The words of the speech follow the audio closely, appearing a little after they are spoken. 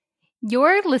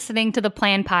You're listening to the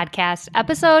Plan Podcast,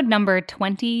 episode number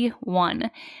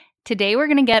 21. Today, we're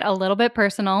going to get a little bit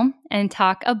personal and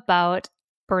talk about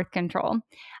birth control.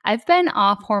 I've been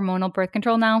off hormonal birth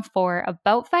control now for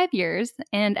about 5 years,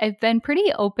 and I've been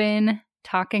pretty open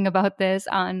talking about this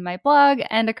on my blog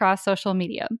and across social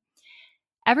media.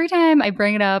 Every time I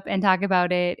bring it up and talk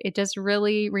about it, it just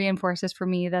really reinforces for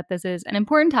me that this is an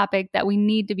important topic that we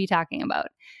need to be talking about.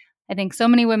 I think so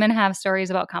many women have stories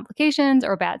about complications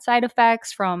or bad side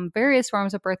effects from various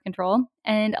forms of birth control.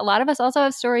 And a lot of us also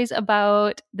have stories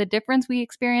about the difference we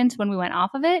experienced when we went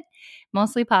off of it,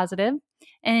 mostly positive.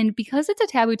 And because it's a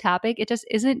taboo topic, it just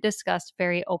isn't discussed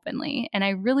very openly. And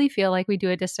I really feel like we do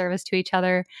a disservice to each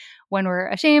other when we're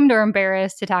ashamed or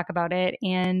embarrassed to talk about it.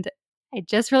 And I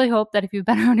just really hope that if you've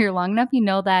been around here long enough, you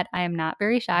know that I am not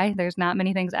very shy. There's not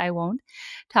many things I won't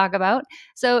talk about.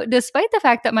 So despite the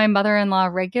fact that my mother-in-law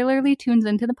regularly tunes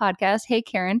into the podcast, hey,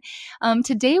 Karen,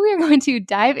 today we are going to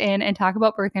dive in and talk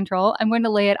about birth control. I'm going to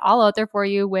lay it all out there for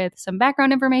you with some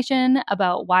background information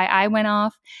about why I went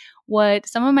off, what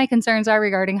some of my concerns are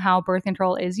regarding how birth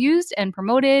control is used and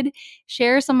promoted,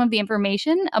 share some of the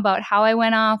information about how I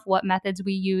went off, what methods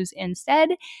we use instead,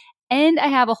 and I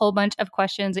have a whole bunch of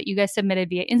questions that you guys submitted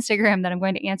via Instagram that I'm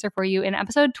going to answer for you in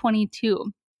episode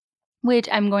 22, which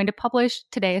I'm going to publish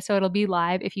today. So it'll be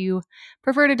live if you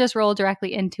prefer to just roll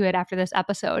directly into it after this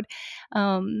episode.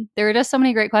 There were just so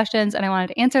many great questions and I wanted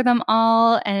to answer them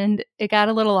all, and it got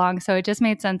a little long. So it just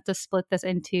made sense to split this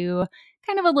into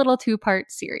kind of a little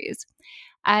two-part series.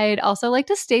 I'd also like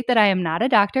to state that I am not a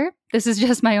doctor. This is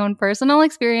just my own personal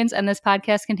experience, and this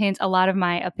podcast contains a lot of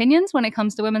my opinions when it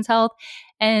comes to women's health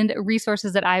and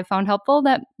resources that I've found helpful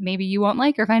that maybe you won't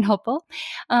like or find helpful.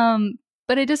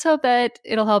 But I just hope that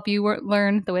it'll help you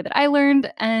learn the way that I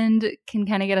learned and can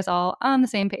kind of get us all on the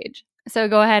same page. So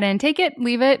go ahead and take it,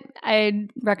 leave it.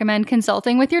 I'd recommend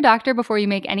consulting with your doctor before you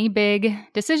make any big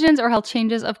decisions or health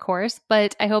changes, of course.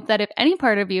 But I hope that if any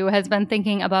part of you has been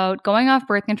thinking about going off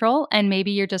birth control and maybe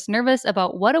you're just nervous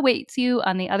about what awaits you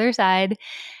on the other side,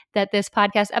 that this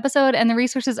podcast episode and the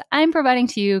resources I'm providing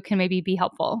to you can maybe be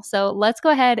helpful. So let's go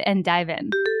ahead and dive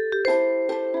in.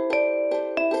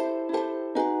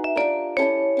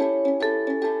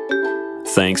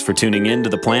 Thanks for tuning in to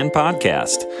the Plan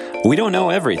Podcast. We don't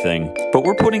know everything, but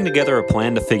we're putting together a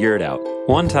plan to figure it out,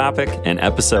 one topic, an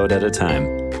episode at a time.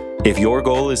 If your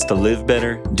goal is to live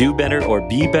better, do better, or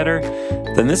be better,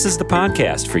 then this is the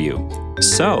podcast for you.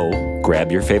 So,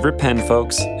 grab your favorite pen,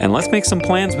 folks, and let's make some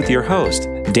plans with your host,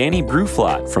 Danny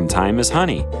Bruflot from Time is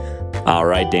Honey. All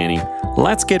right, Danny,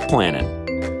 let's get planning.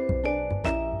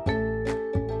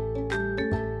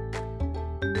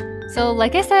 So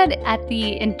like I said at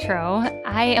the intro,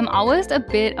 I am always a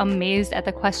bit amazed at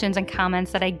the questions and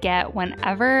comments that I get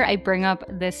whenever I bring up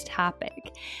this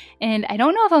topic. And I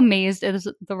don't know if amazed is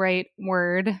the right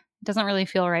word. It doesn't really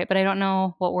feel right, but I don't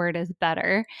know what word is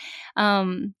better.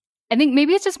 I think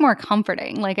maybe it's just more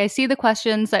comforting. Like I see the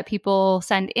questions that people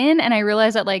send in and I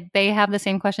realize that like they have the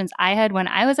same questions I had when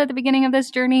I was at the beginning of this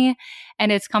journey.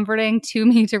 And it's comforting to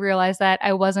me to realize that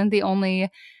I wasn't the only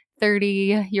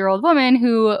 30-year-old woman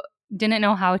who didn't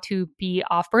know how to be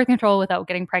off birth control without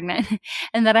getting pregnant,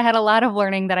 and that I had a lot of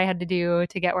learning that I had to do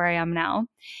to get where I am now.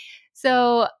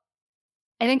 So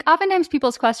I think oftentimes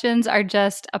people's questions are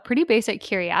just a pretty basic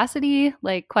curiosity,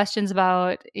 like questions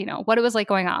about, what it was like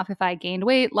going off, if I gained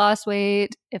weight, lost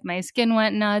weight, if my skin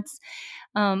went nuts.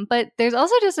 But there's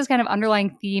also just this kind of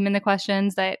underlying theme in the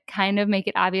questions that kind of make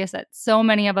it obvious that so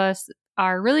many of us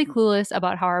are really clueless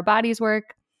about how our bodies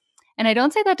work. And I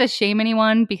don't say that to shame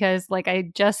anyone because, like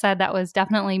I just said, that was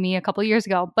definitely me a couple years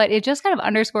ago. But it just kind of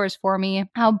underscores for me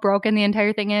how broken the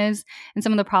entire thing is and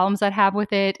some of the problems that have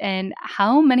with it and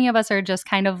how many of us are just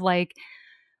kind of like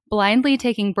blindly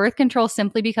taking birth control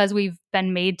simply because we've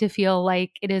been made to feel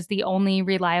like it is the only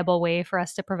reliable way for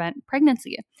us to prevent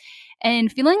pregnancy.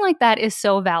 And feeling like that is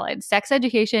so valid. Sex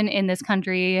education in this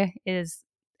country is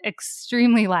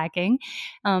extremely lacking,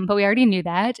 but we already knew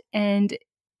that. And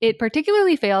it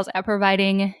particularly fails at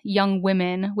providing young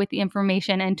women with the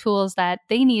information and tools that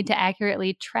they need to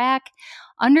accurately track,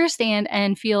 understand,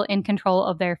 and feel in control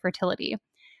of their fertility.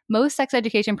 Most sex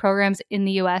education programs in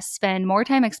the US spend more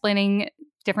time explaining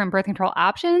different birth control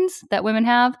options that women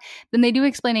have than they do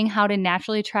explaining how to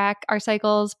naturally track our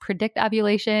cycles, predict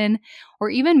ovulation,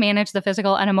 or even manage the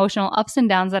physical and emotional ups and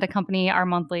downs that accompany our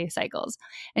monthly cycles.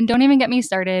 And don't even get me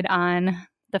started on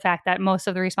the fact that most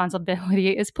of the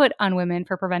responsibility is put on women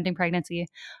for preventing pregnancy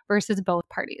versus both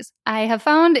parties. I have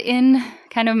found in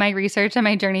kind of my research and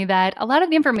my journey that a lot of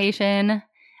the information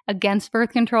against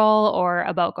birth control or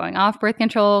about going off birth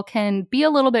control can be a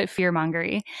little bit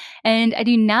fear-mongery. And I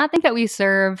do not think that we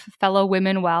serve fellow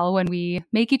women well when we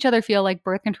make each other feel like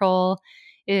birth control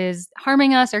is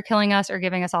harming us or killing us or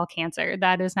giving us all cancer.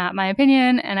 That is not my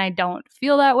opinion, and I don't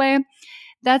feel that way.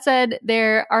 That said,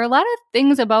 there are a lot of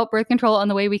things about birth control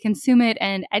and the way we consume it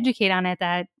and educate on it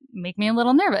that make me a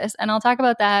little nervous. And I'll talk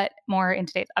about that more in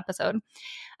today's episode.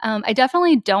 I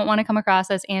definitely don't want to come across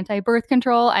as anti-birth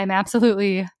control. I'm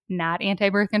absolutely not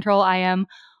anti-birth control. I am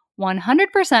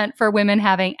 100% for women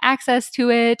having access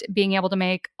to it, being able to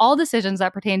make all decisions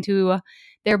that pertain to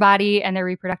their body and their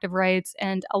reproductive rights.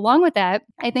 And along with that,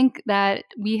 I think that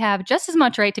we have just as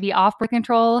much right to be off birth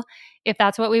control if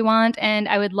that's what we want. And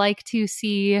I would like to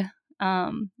see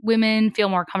women feel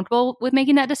more comfortable with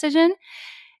making that decision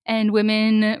and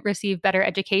women receive better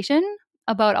education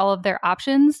about all of their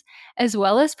options, as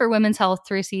well as for women's health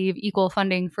to receive equal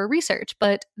funding for research.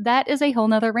 But that is a whole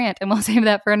nother rant, and we'll save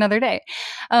that for another day.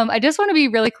 I just want to be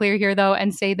really clear here, though,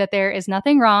 and say that there is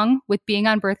nothing wrong with being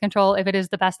on birth control if it is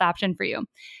the best option for you.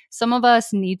 Some of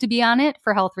us need to be on it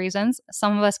for health reasons.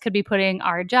 Some of us could be putting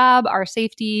our job, our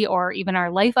safety, or even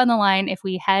our life on the line if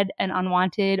we had an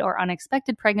unwanted or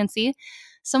unexpected pregnancy.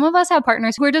 Some of us have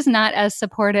partners who are just not as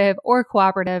supportive or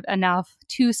cooperative enough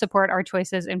to support our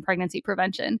choices in pregnancy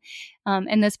prevention.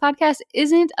 And this podcast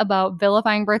isn't about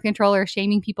vilifying birth control or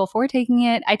shaming people for taking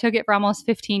it. I took it for almost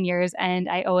 15 years, and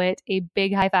I owe it a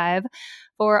big high five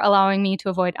for allowing me to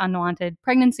avoid unwanted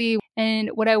pregnancy. And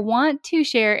what I want to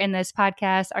share in this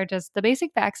podcast are just the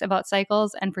basic facts about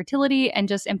cycles and fertility, and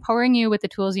just empowering you with the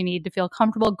tools you need to feel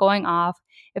comfortable going off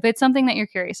if it's something that you're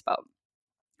curious about.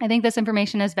 I think this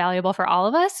information is valuable for all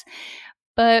of us,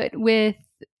 but with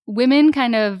women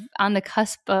kind of on the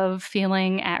cusp of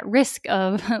feeling at risk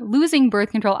of losing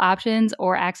birth control options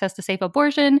or access to safe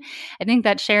abortion, I think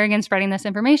that sharing and spreading this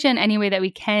information any way that we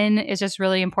can is just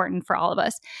really important for all of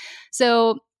us.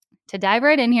 So to dive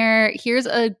right in here, here's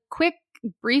a quick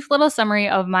brief little summary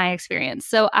of my experience.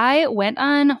 So I went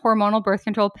on hormonal birth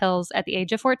control pills at the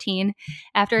age of 14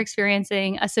 after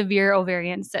experiencing a severe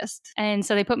ovarian cyst. And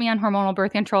so they put me on hormonal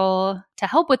birth control to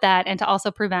help with that and to also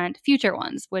prevent future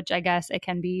ones, which I guess it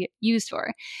can be used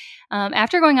for.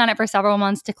 After going on it for several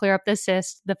months to clear up the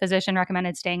cyst, the physician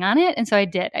recommended staying on it. And so I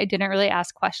did. I didn't really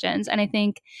ask questions. And I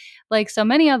think, like so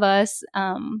many of us,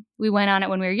 we went on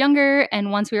it when we were younger. And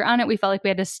once we were on it, we felt like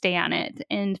we had to stay on it.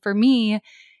 And for me,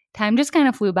 time just kind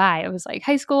of flew by. It was like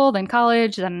high school, then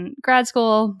college, then grad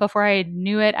school. Before I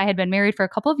knew it, I had been married for a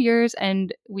couple of years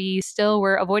and we still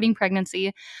were avoiding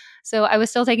pregnancy. So I was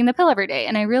still taking the pill every day.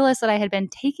 And I realized that I had been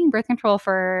taking birth control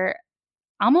for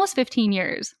almost 15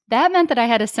 years. That meant that I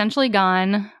had essentially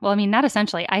gone, well, I mean, not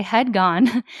essentially, I had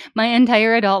gone my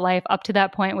entire adult life up to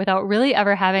that point without really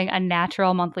ever having a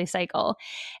natural monthly cycle.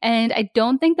 And I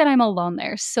don't think that I'm alone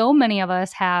there. So many of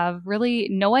us have really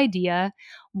no idea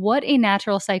what a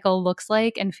natural cycle looks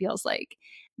like and feels like.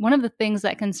 One of the things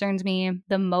that concerns me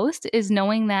the most is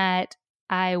knowing that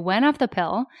I went off the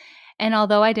pill. And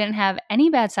although I didn't have any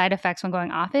bad side effects when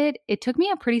going off it, it took me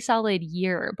a pretty solid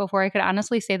year before I could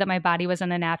honestly say that my body was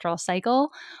in a natural cycle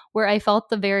where I felt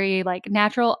the very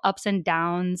natural ups and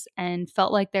downs and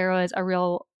felt like there was a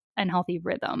real and healthy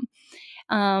rhythm.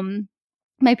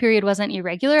 My period wasn't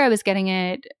irregular. I was getting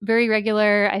it very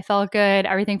regular. I felt good.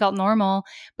 Everything felt normal.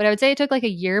 But I would say it took a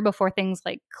year before things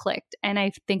clicked. And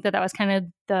I think that was kind of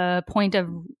the point of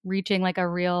reaching a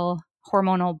real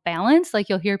hormonal balance.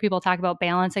 You'll hear people talk about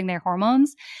balancing their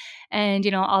hormones. And,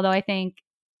 although I think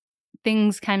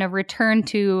things kind of return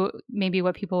to maybe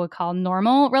what people would call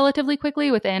normal relatively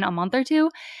quickly within a month or two,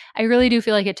 I really do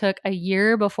feel like it took a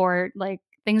year before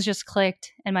things just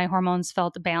clicked and my hormones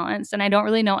felt balanced. And I don't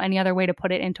really know any other way to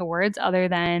put it into words other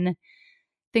than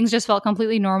things just felt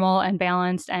completely normal and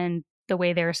balanced and the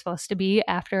way they were supposed to be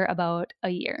after about a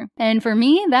year. And for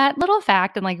me, that little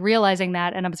fact and realizing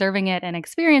that and observing it and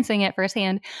experiencing it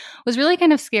firsthand was really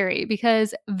kind of scary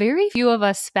because very few of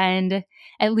us spend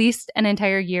at least an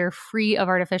entire year free of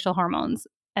artificial hormones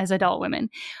as adult women.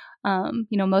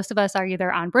 Most of us are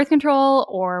either on birth control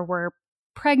or we're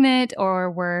pregnant or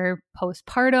we're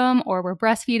postpartum or we're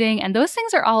breastfeeding. And those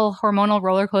things are all hormonal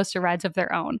roller coaster rides of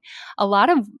their own. A lot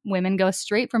of women go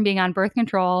straight from being on birth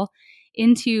control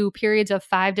into periods of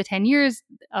 5 to 10 years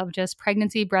of just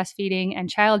pregnancy, breastfeeding, and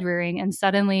child rearing. And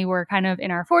suddenly we're kind of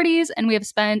in our 40s and we have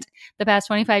spent the past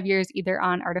 25 years either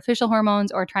on artificial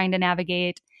hormones or trying to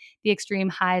navigate the extreme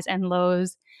highs and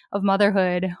lows of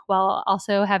motherhood while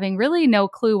also having really no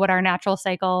clue what our natural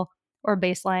cycle or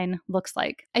baseline looks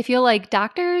like. I feel like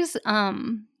doctors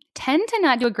tend to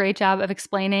not do a great job of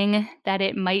explaining that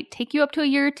it might take you up to a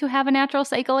year to have a natural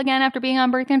cycle again after being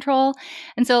on birth control.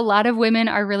 And so a lot of women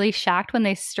are really shocked when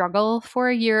they struggle for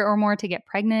a year or more to get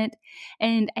pregnant.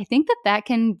 And I think that that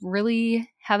can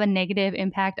really have a negative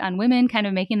impact on women, kind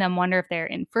of making them wonder if they're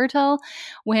infertile,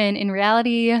 when in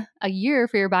reality, a year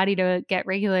for your body to get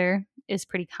regular is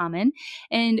pretty common.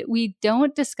 And we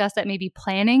don't discuss that maybe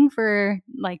planning for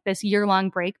like this year-long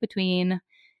break between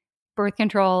birth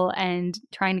control and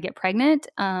trying to get pregnant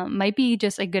might be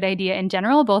just a good idea in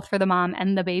general, both for the mom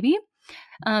and the baby,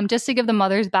 just to give the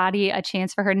mother's body a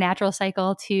chance for her natural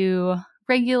cycle to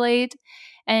regulate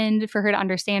and for her to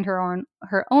understand her own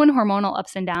hormonal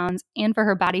ups and downs, and for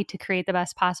her body to create the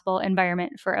best possible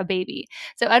environment for a baby.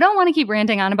 So I don't want to keep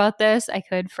ranting on about this. I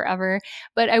could forever,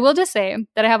 but I will just say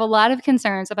that I have a lot of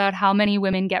concerns about how many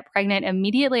women get pregnant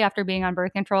immediately after being on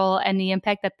birth control and the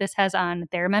impact that this has on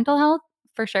their mental health,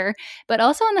 for sure, but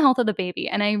also on the health of the baby.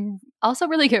 And I also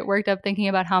really get worked up thinking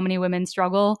about how many women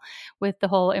struggle with the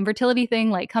whole infertility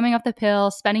thing, like coming off the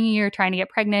pill, spending a year trying to get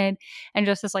pregnant, and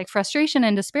just this like frustration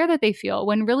and despair that they feel,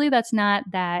 when really that's not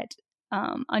that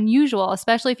unusual,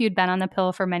 especially if you'd been on the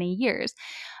pill for many years.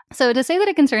 So to say that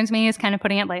it concerns me is kind of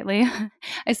putting it lightly.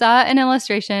 I saw an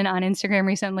illustration on Instagram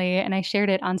recently and I shared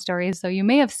it on stories, so you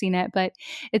may have seen it, but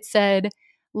it said,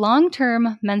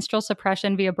 long-term menstrual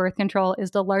suppression via birth control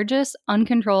is the largest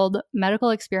uncontrolled medical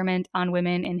experiment on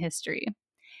women in history.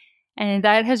 And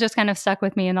that has just kind of stuck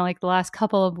with me in the last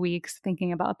couple of weeks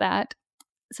thinking about that.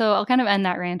 So I'll kind of end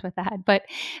that rant with that. But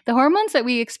the hormones that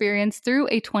we experience through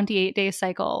a 28-day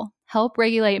cycle help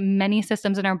regulate many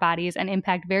systems in our bodies and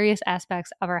impact various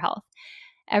aspects of our health.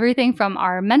 Everything from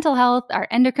our mental health, our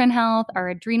endocrine health, our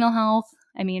adrenal health,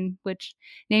 which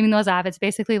naming those off, it's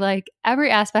basically like every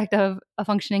aspect of a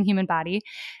functioning human body.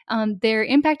 They're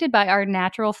impacted by our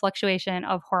natural fluctuation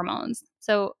of hormones.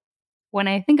 So when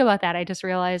I think about that, I just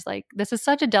realize this is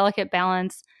such a delicate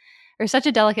balance, or such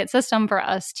a delicate system for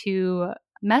us to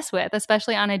mess with,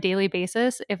 especially on a daily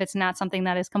basis, if it's not something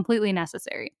that is completely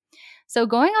necessary. So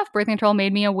going off birth control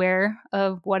made me aware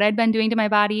of what I'd been doing to my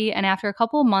body. And after a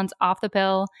couple of months off the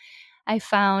pill, I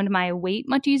found my weight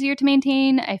much easier to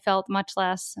maintain. I felt much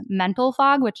less mental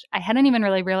fog, which I hadn't even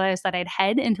really realized that I'd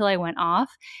had until I went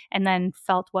off, and then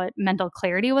felt what mental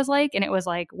clarity was like. And it was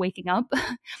like waking up.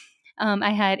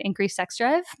 I had increased sex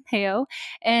drive, heyo,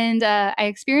 and I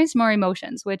experienced more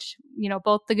emotions, which,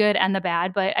 both the good and the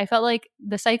bad, but I felt like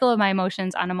the cycle of my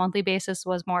emotions on a monthly basis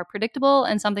was more predictable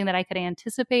and something that I could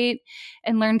anticipate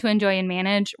and learn to enjoy and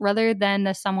manage, rather than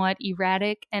the somewhat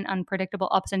erratic and unpredictable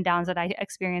ups and downs that I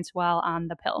experienced while on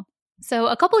the pill. So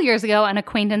a couple years ago, an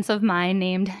acquaintance of mine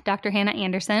named Dr. Hannah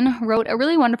Anderson wrote a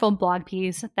really wonderful blog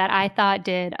piece that I thought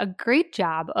did a great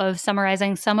job of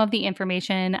summarizing some of the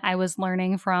information I was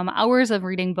learning from hours of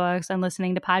reading books and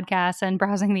listening to podcasts and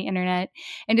browsing the internet,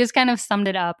 and just kind of summed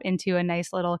it up into a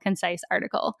nice little concise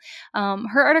article.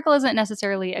 Her article isn't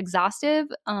necessarily exhaustive,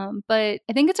 but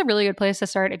I think it's a really good place to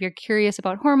start if you're curious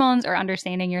about hormones or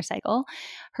understanding your cycle.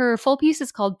 Her full piece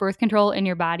is called Birth Control in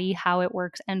Your Body, How It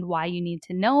Works and Why You Need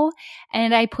to Know.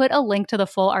 And I put a link to the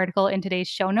full article in today's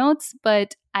show notes,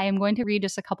 but I am going to read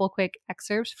just a couple quick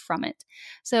excerpts from it.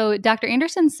 So Dr.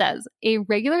 Anderson says, a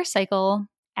regular cycle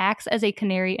acts as a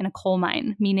canary in a coal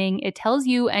mine, meaning it tells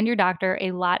you and your doctor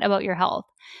a lot about your health.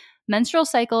 Menstrual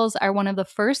cycles are one of the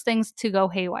first things to go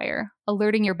haywire,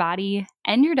 alerting your body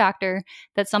and your doctor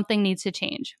that something needs to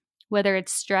change. Whether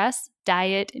it's stress,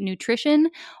 diet, nutrition,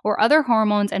 or other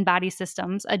hormones and body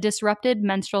systems, a disrupted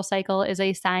menstrual cycle is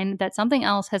a sign that something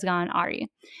else has gone awry.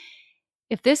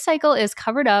 If this cycle is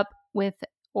covered up with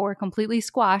or completely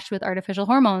squashed with artificial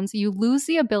hormones, you lose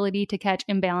the ability to catch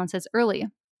imbalances early.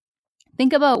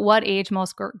 Think about what age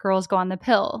most girls go on the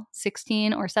pill,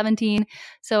 16 or 17.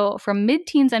 So from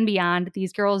mid-teens and beyond,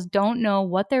 these girls don't know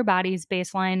what their body's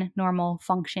baseline normal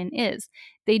function is.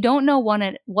 They don't know what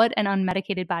an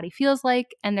unmedicated body feels like,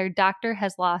 and their doctor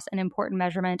has lost an important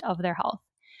measurement of their health.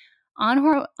 On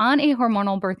a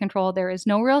hormonal birth control, there is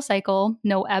no real cycle,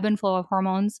 no ebb and flow of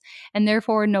hormones, and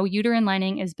therefore no uterine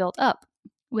lining is built up.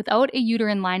 Without a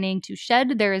uterine lining to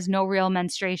shed, there is no real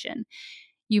menstruation.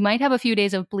 You might have a few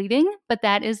days of bleeding, but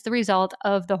that is the result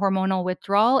of the hormonal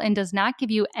withdrawal and does not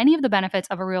give you any of the benefits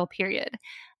of a real period.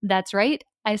 That's right,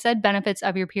 I said benefits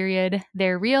of your period.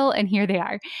 They're real, and here they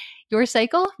are. Your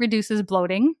cycle reduces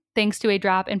bloating thanks to a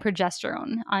drop in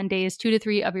progesterone on days 2 to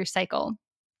 3 of your cycle.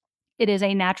 It is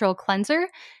a natural cleanser.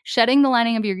 Shedding the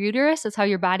lining of your uterus is how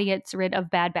your body gets rid of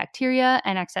bad bacteria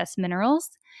and excess minerals.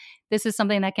 This is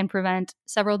something that can prevent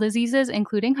several diseases,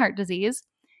 including heart disease.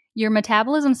 Your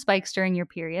metabolism spikes during your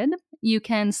period. you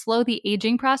can slow the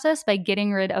aging process by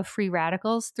getting rid of free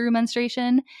radicals through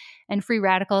menstruation. And free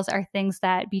radicals are things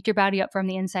that beat your body up from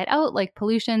the inside out, like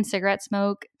pollution, cigarette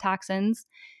smoke, toxins.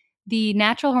 The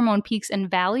natural hormone peaks and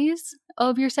valleys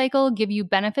of your cycle give you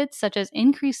benefits such as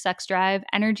increased sex drive,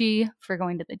 energy for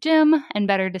going to the gym, and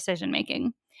better decision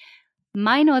making.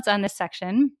 My notes on this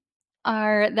section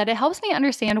are that it helps me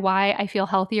understand why I feel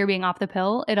healthier being off the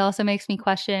pill. It also makes me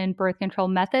question birth control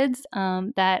methods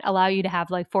that allow you to have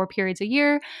like 4 periods a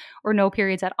year or no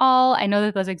periods at all. I know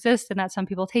that those exist and that some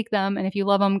people take them, and if you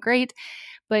love them, great.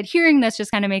 But hearing this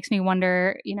just kind of makes me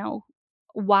wonder,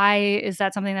 why is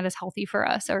that something that is healthy for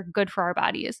us or good for our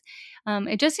bodies?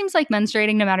 It just seems like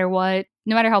menstruating, no matter what,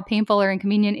 no matter how painful or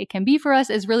inconvenient it can be for us,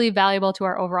 is really valuable to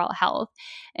our overall health.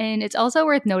 And it's also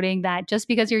worth noting that just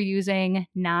because you're using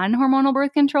non-hormonal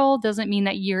birth control doesn't mean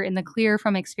that you're in the clear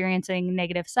from experiencing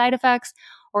negative side effects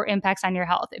or impacts on your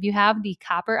health. If you have the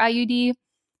copper IUD,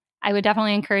 I would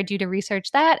definitely encourage you to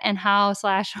research that and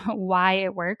how/why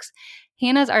it works.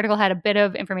 Hannah's article had a bit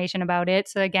of information about it.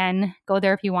 So again, go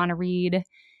there if you want to read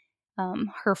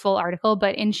her full article.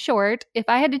 But in short, if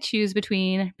I had to choose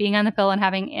between being on the pill and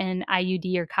having an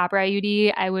IUD or copper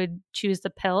IUD, I would choose the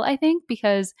pill, I think,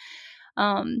 because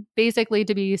basically,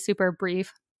 to be super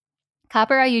brief,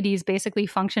 copper IUDs basically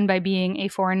function by being a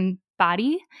foreign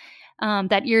body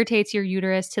that irritates your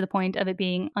uterus to the point of it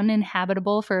being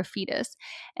uninhabitable for a fetus.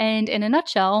 And in a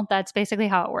nutshell, that's basically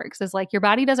how it works. Is like your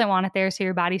body doesn't want it there, so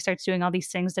your body starts doing all these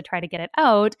things to try to get it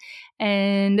out.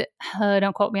 And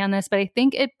don't quote me on this, but I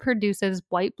think it produces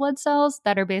white blood cells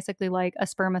that are basically like a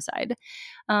spermicide.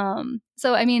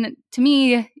 So, I mean, to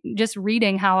me, just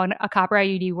reading how a copper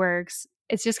IUD works,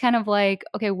 it's just kind of like,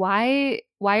 okay, why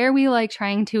are we like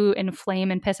trying to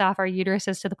inflame and piss off our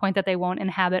uteruses to the point that they won't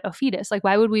inhabit a fetus? Like,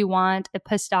 why would we want a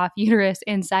pissed off uterus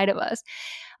inside of us?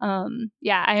 I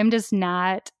am just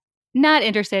not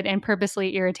interested in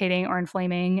purposely irritating or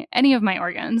inflaming any of my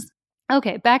organs.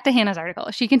 Okay, back to Hannah's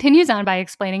article. She continues on by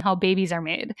explaining how babies are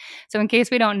made. So in case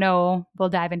we don't know, we'll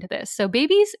dive into this. So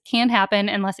babies can't happen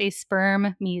unless a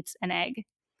sperm meets an egg.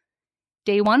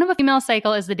 Day 1 of a female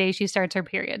cycle is the day she starts her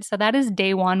period. So that is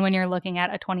day 1 when you're looking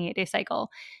at a 28-day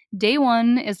cycle. Day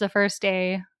 1 is the first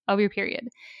day of your period.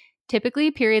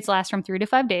 Typically, periods last from 3 to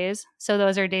 5 days. So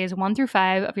those are days 1 through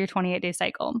 5 of your 28-day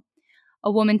cycle. A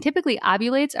woman typically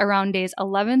ovulates around days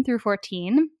 11 through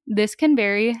 14. This can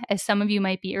vary, as some of you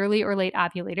might be early or late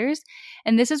ovulators.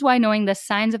 And this is why knowing the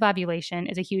signs of ovulation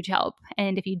is a huge help.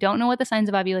 And if you don't know what the signs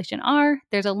of ovulation are,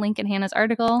 there's a link in Hannah's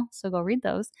article, so go read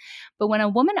those. But when a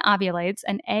woman ovulates,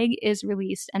 an egg is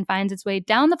released and finds its way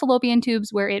down the fallopian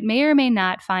tubes where it may or may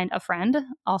not find a friend,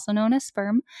 also known as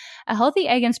sperm. A healthy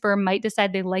egg and sperm might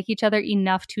decide they like each other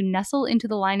enough to nestle into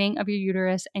the lining of your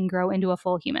uterus and grow into a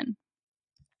full human.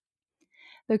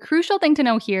 The crucial thing to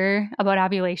know here about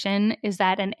ovulation is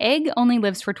that an egg only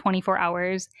lives for 24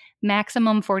 hours,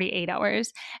 maximum 48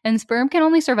 hours, and sperm can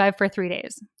only survive for 3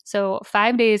 days. So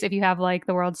 5 days if you have like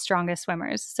the world's strongest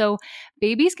swimmers. So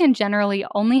babies can generally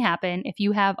only happen if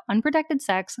you have unprotected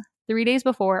sex 3 days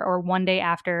before or 1 day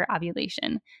after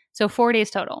ovulation. So 4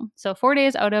 days total. So 4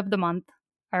 days out of the month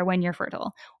are when you're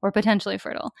fertile or potentially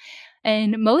fertile.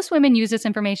 And most women use this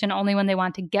information only when they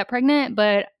want to get pregnant,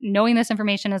 but knowing this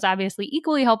information is obviously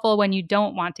equally helpful when you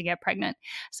don't want to get pregnant.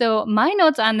 So my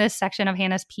notes on this section of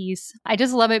Hannah's piece, I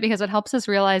just love it because it helps us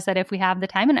realize that if we have the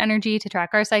time and energy to track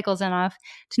our cycles enough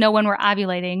to know when we're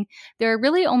ovulating, there are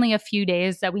really only a few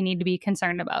days that we need to be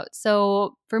concerned about.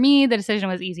 So for me, the decision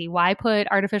was easy. Why put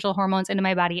artificial hormones into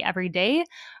my body every day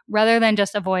rather than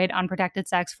just avoid unprotected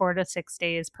sex 4 to 6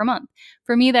 days per month?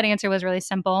 For me, that answer was really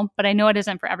simple, but I know it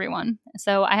isn't for everyone.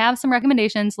 So I have some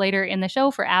recommendations later in the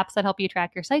show for apps that help you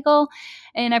track your cycle.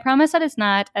 And I promise that it's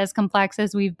not as complex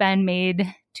as we've been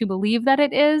made to believe that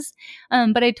it is.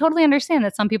 But I totally understand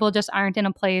that some people just aren't in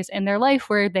a place in their life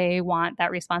where they want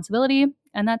that responsibility,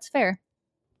 and that's fair.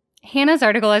 Hannah's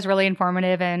article is really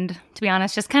informative and, to be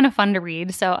honest, just kind of fun to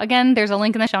read. So again, there's a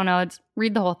link in the show notes.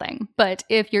 Read the whole thing. But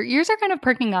if your ears are kind of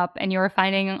perking up and you're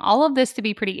finding all of this to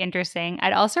be pretty interesting,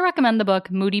 I'd also recommend the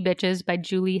book Moody Bitches by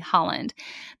Julie Holland.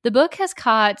 The book has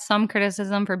caught some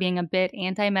criticism for being a bit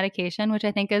anti-medication, which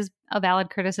I think is a valid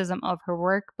criticism of her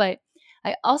work, but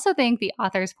I also think the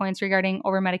author's points regarding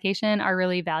over-medication are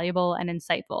really valuable and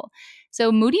insightful. So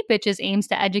Moody Bitches aims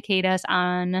to educate us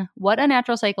on what a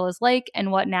natural cycle is like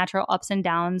and what natural ups and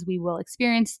downs we will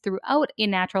experience throughout a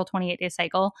natural 28-day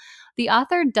cycle. The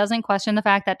author doesn't question the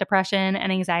fact that depression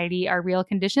and anxiety are real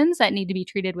conditions that need to be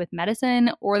treated with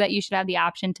medicine, or that you should have the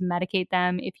option to medicate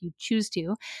them if you choose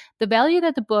to. The value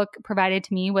that the book provided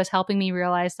to me was helping me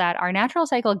realize that our natural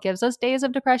cycle gives us days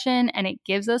of depression and it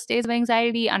gives us days of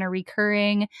anxiety on a recurring,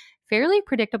 fairly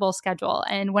predictable schedule.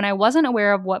 And when I wasn't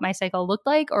aware of what my cycle looked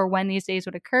like or when these days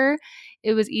would occur,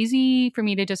 it was easy for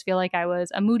me to just feel like I was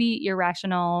a moody,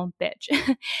 irrational bitch.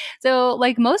 So,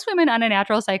 like most women on a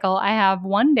natural cycle, I have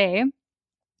one day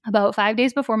about 5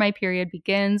 days before my period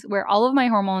begins, where all of my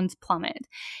hormones plummet.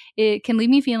 It can leave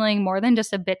me feeling more than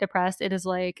just a bit depressed. It is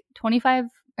like 24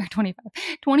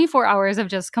 hours of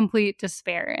just complete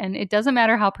despair. And it doesn't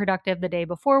matter how productive the day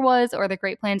before was or the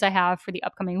great plans I have for the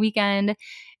upcoming weekend.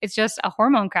 It's just a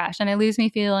hormone crash and it leaves me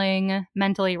feeling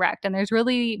mentally wrecked. And there's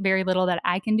really very little that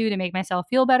I can do to make myself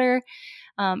feel better.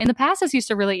 In the past, this used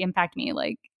to really impact me.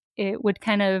 Like, it would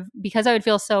kind of, because I would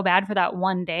feel so bad for that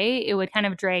one day, it would kind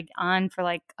of drag on for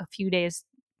like a few days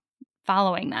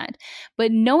following that.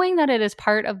 But knowing that it is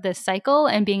part of this cycle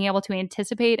and being able to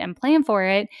anticipate and plan for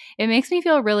it, it makes me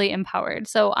feel really empowered.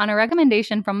 So, on a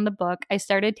recommendation from the book, I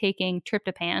started taking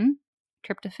tryptophan.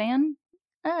 Tryptophan?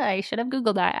 I should have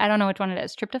Googled that. I don't know which one it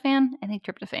is. Tryptophan? I think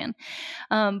tryptophan.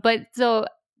 But so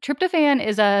tryptophan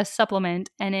is a supplement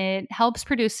and it helps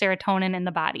produce serotonin in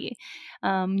the body.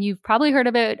 You've probably heard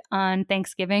of it on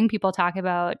Thanksgiving. People talk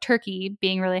about turkey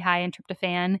being really high in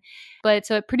tryptophan. But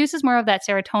so it produces more of that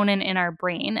serotonin in our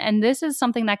brain. And this is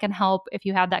something that can help if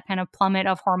you have that kind of plummet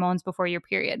of hormones before your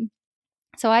period.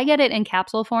 So I get it in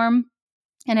capsule form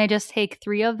and I just take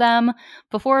 3 of them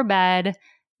before bed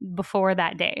before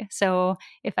that day. So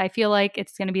if I feel like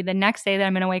it's going to be the next day that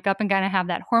I'm going to wake up and kind of have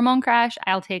that hormone crash,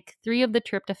 I'll take 3 of the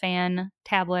tryptophan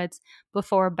tablets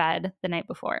before bed the night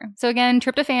before. So again,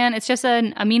 tryptophan, it's just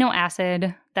an amino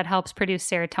acid that helps produce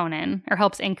serotonin or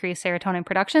helps increase serotonin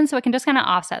production. So it can just kind of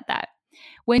offset that.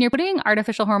 When you're putting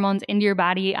artificial hormones into your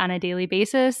body on a daily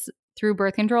basis, through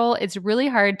birth control, it's really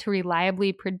hard to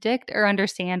reliably predict or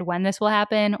understand when this will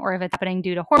happen or if it's happening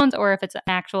due to hormones or if it's an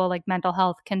actual like mental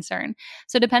health concern.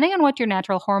 So depending on what your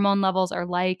natural hormone levels are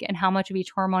like and how much of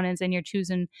each hormone is in your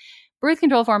chosen birth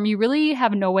control form, you really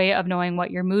have no way of knowing what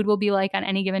your mood will be like on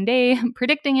any given day,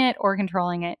 predicting it or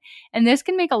controlling it. And this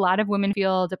can make a lot of women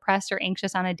feel depressed or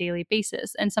anxious on a daily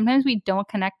basis. And sometimes we don't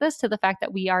connect this to the fact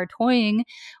that we are toying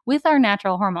with our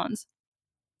natural hormones.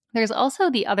 There's also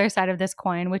the other side of this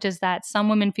coin, which is that some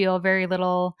women feel very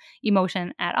little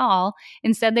emotion at all.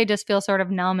 Instead, they just feel sort of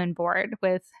numb and bored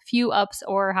with few ups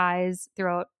or highs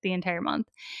throughout the entire month.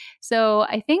 So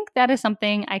I think that is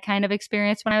something I kind of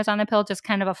experienced when I was on the pill, just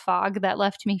kind of a fog that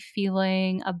left me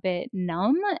feeling a bit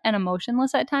numb and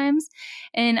emotionless at times.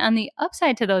 And on the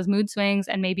upside to those mood swings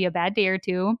and maybe a bad day or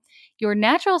two, your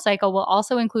natural cycle will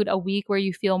also include a week where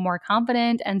you feel more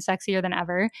confident and sexier than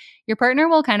ever. Your partner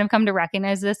will kind of come to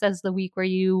recognize this as the week where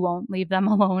you won't leave them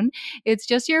alone. It's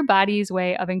just your body's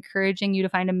way of encouraging you to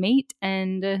find a mate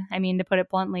and, to put it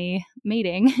bluntly,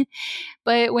 mating.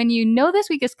 But when you know this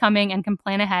week is coming and can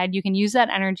plan ahead, you can use that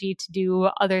energy to do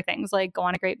other things like go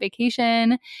on a great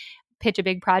vacation, pitch a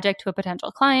big project to a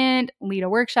potential client, lead a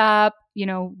workshop,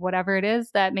 whatever it is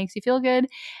that makes you feel good,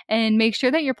 and make sure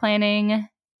that you're planning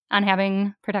on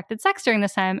having protected sex during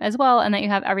this time as well and that you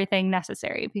have everything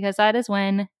necessary because that is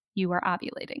when you are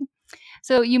ovulating.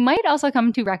 So you might also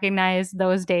come to recognize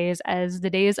those days as the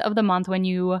days of the month when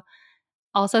you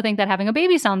also think that having a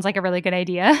baby sounds like a really good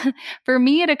idea. For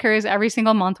me, it occurs every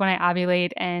single month when I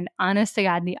ovulate, and honest to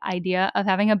God, the idea of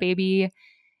having a baby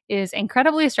is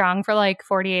incredibly strong for like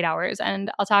 48 hours.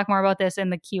 And I'll talk more about this in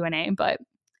the Q&A, but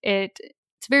it's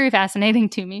very fascinating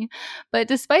to me. But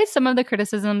despite some of the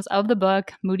criticisms of the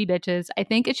book, Moody Bitches, I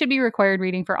think it should be required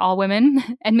reading for all women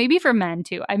and maybe for men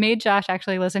too. I made Josh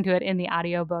actually listen to it in the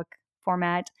audiobook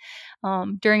format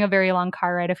during a very long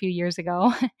car ride a few years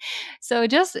ago. So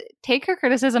just take her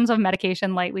criticisms of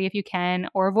medication lightly if you can,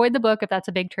 or avoid the book if that's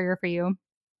a big trigger for you.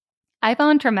 I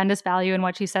found tremendous value in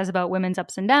what she says about women's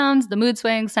ups and downs, the mood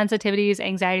swings, sensitivities,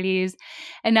 anxieties,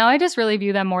 and now I just really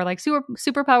view them more like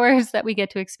superpowers that we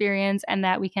get to experience and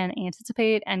that we can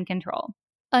anticipate and control.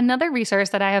 Another resource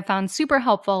that I have found super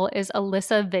helpful is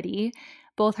Alisa Vitti,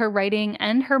 both her writing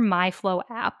and her MyFlow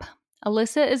app.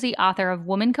 Alisa is the author of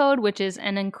Woman Code, which is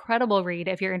an incredible read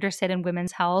if you're interested in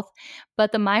women's health,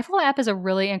 but the MyFlow app is a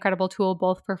really incredible tool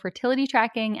both for fertility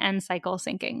tracking and cycle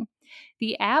syncing.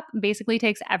 The app basically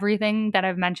takes everything that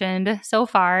I've mentioned so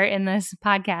far in this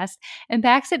podcast and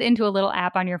packs it into a little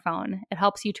app on your phone. It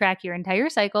helps you track your entire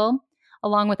cycle,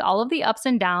 along with all of the ups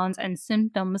and downs and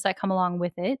symptoms that come along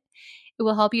with it. It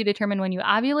will help you determine when you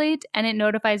ovulate, and it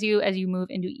notifies you as you move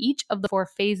into each of the 4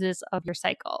 phases of your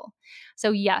cycle.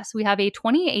 So yes, we have a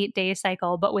 28-day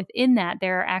cycle, but within that,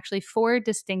 there are actually 4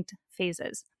 distinct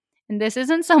phases. And this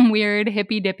isn't some weird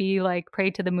hippy-dippy, like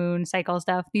pray to the moon cycle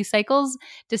stuff. These cycles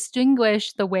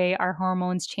distinguish the way our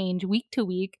hormones change week to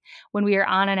week when we are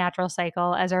on a natural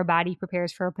cycle as our body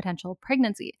prepares for a potential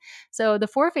pregnancy. So the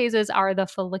 4 phases are the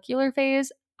follicular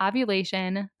phase,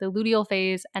 ovulation, the luteal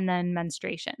phase, and then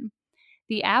menstruation.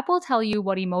 The app will tell you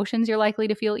what emotions you're likely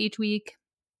to feel each week,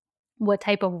 what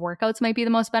type of workouts might be the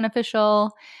most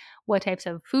beneficial, what types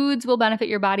of foods will benefit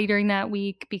your body during that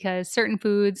week, because certain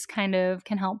foods kind of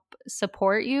can help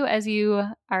support you as you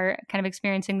are kind of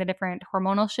experiencing the different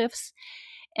hormonal shifts,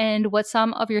 and what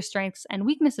some of your strengths and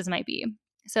weaknesses might be.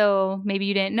 So maybe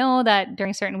you didn't know that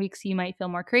during certain weeks you might feel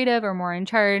more creative or more in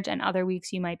charge, and other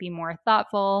weeks you might be more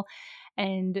thoughtful.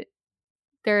 And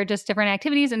there are just different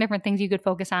activities and different things you could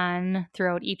focus on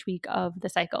throughout each week of the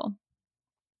cycle.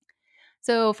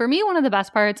 So for me, one of the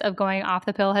best parts of going off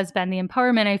the pill has been the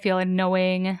empowerment I feel in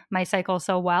knowing my cycle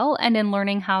so well and in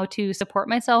learning how to support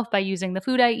myself by using the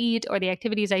food I eat or the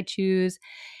activities I choose,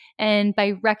 and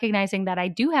by recognizing that I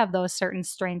do have those certain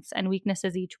strengths and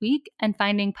weaknesses each week and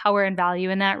finding power and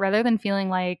value in that rather than feeling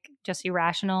like just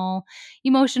irrational,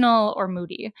 emotional, or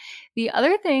moody. The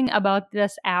other thing about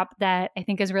this app that I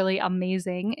think is really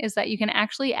amazing is that you can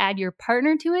actually add your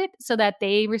partner to it so that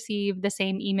they receive the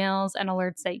same emails and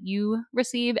alerts that you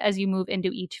receive as you move into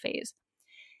each phase.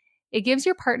 It gives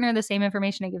your partner the same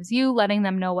information it gives you, letting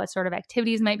them know what sort of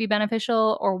activities might be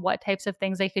beneficial or what types of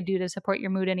things they could do to support your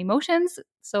mood and emotions.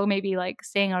 So maybe like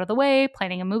staying out of the way,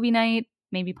 planning a movie night,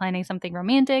 maybe planning something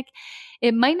romantic.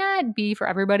 It might not be for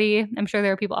everybody. I'm sure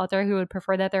there are people out there who would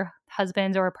prefer that their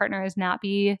husbands or partners not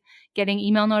be getting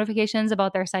email notifications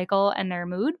about their cycle and their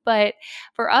mood. But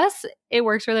for us, it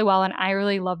works really well, and I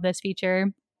really love this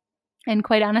feature. And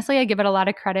quite honestly, I give it a lot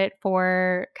of credit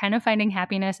for kind of finding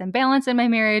happiness and balance in my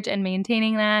marriage and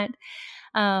maintaining that.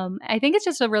 I think it's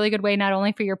just a really good way not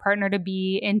only for your partner to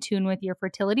be in tune with your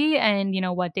fertility and,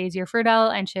 what days you're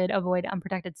fertile and should avoid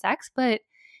unprotected sex, but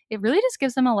it really just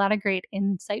gives them a lot of great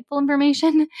insightful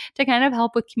information to kind of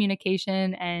help with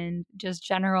communication and just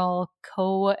general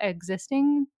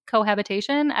cohabitation.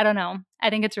 I don't know.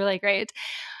 I think it's really great.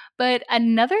 But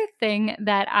another thing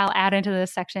that I'll add into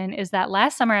this section is that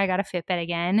last summer I got a Fitbit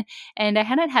again, and I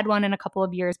hadn't had one in a couple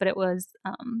of years, but it was,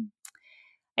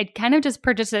 I'd kind of just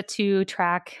purchased it to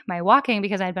track my walking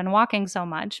because I'd been walking so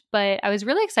much, but I was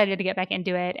really excited to get back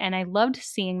into it. And I loved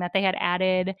seeing that they had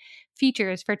added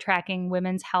features for tracking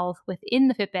women's health within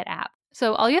the Fitbit app.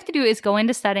 So all you have to do is go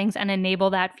into settings and enable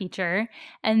that feature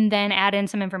and then add in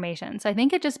some information. So I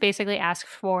think it just basically asks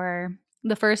for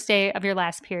the first day of your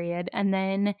last period. And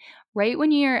then right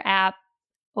when your app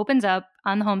opens up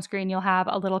on the home screen, you'll have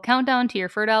a little countdown to your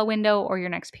fertile window or your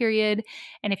next period.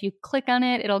 And if you click on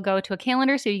it, it'll go to a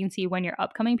calendar so you can see when your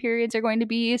upcoming periods are going to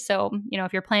be. So,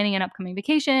 if you're planning an upcoming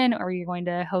vacation or you're going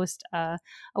to host a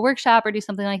workshop or do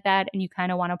something like that, and you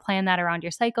kind of want to plan that around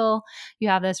your cycle, you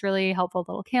have this really helpful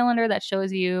little calendar that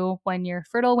shows you when your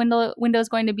fertile window is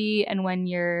going to be and when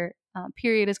your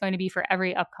period is going to be for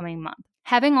every upcoming month.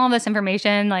 Having all this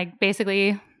information, like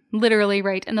basically literally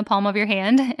right in the palm of your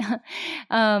hand,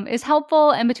 is helpful.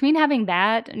 And between having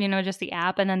that, just the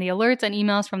app and then the alerts and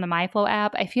emails from the MyFlow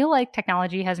app, I feel like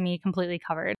technology has me completely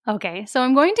covered. Okay, so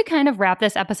I'm going to kind of wrap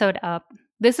this episode up.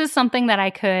 This is something that I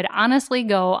could honestly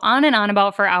go on and on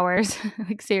about for hours,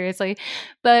 like seriously.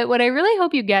 But what I really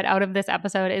hope you get out of this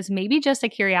episode is maybe just a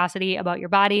curiosity about your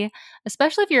body,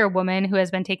 especially if you're a woman who has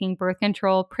been taking birth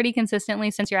control pretty consistently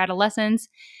since your adolescence.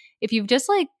 If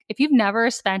you've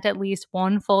never spent at least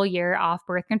one full year off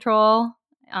birth control,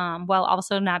 while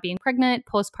also not being pregnant,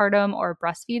 postpartum, or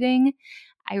breastfeeding,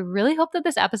 I really hope that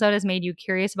this episode has made you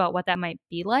curious about what that might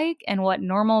be like and what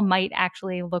normal might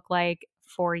actually look like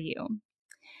for you.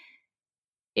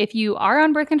 If you are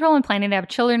on birth control and planning to have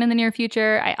children in the near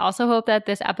future, I also hope that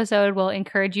this episode will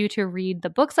encourage you to read the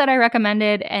books that I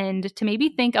recommended and to maybe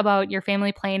think about your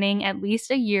family planning at least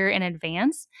a year in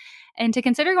advance, and to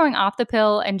consider going off the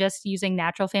pill and just using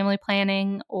natural family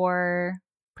planning or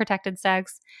protected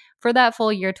sex for that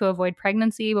full year to avoid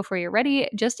pregnancy before you're ready,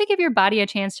 just to give your body a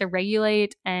chance to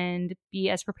regulate and be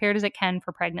as prepared as it can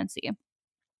for pregnancy.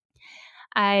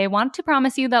 I want to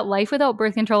promise you that life without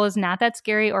birth control is not that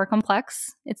scary or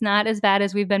complex. It's not as bad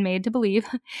as we've been made to believe.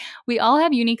 We all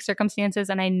have unique circumstances,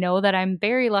 and I know that I'm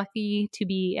very lucky to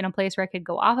be in a place where I could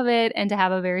go off of it and to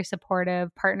have a very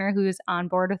supportive partner who's on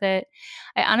board with it.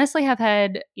 I honestly have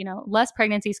had, less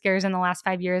pregnancy scares in the last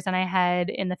 5 years than I had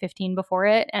in the 15 before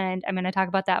it, and I'm going to talk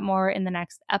about that more in the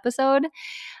next episode.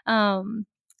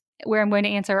 Where I'm going to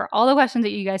answer all the questions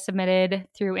that you guys submitted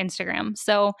through Instagram.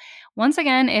 So once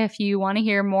again, if you want to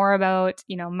hear more about,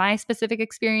 my specific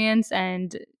experience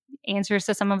and answers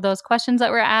to some of those questions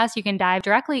that were asked, you can dive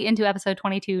directly into episode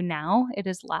 22 now. It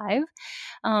is live.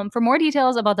 For more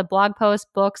details about the blog post,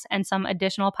 books, and some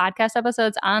additional podcast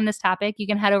episodes on this topic, you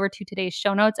can head over to today's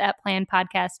show notes at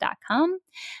planpodcast.com.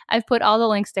 I've put all the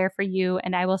links there for you,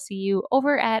 and I will see you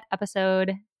over at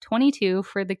episode 22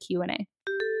 for the Q&A.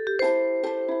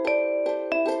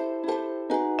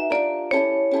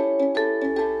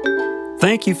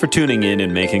 Thank you for tuning in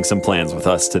and making some plans with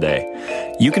us today.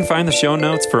 You can find the show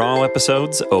notes for all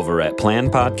episodes over at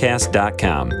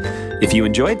planpodcast.com. If you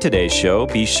enjoyed today's show,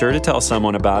 be sure to tell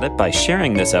someone about it by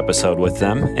sharing this episode with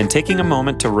them and taking a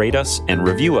moment to rate us and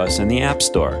review us in the App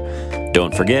Store.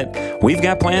 Don't forget, we've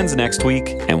got plans next week,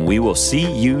 and we will see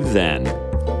you then.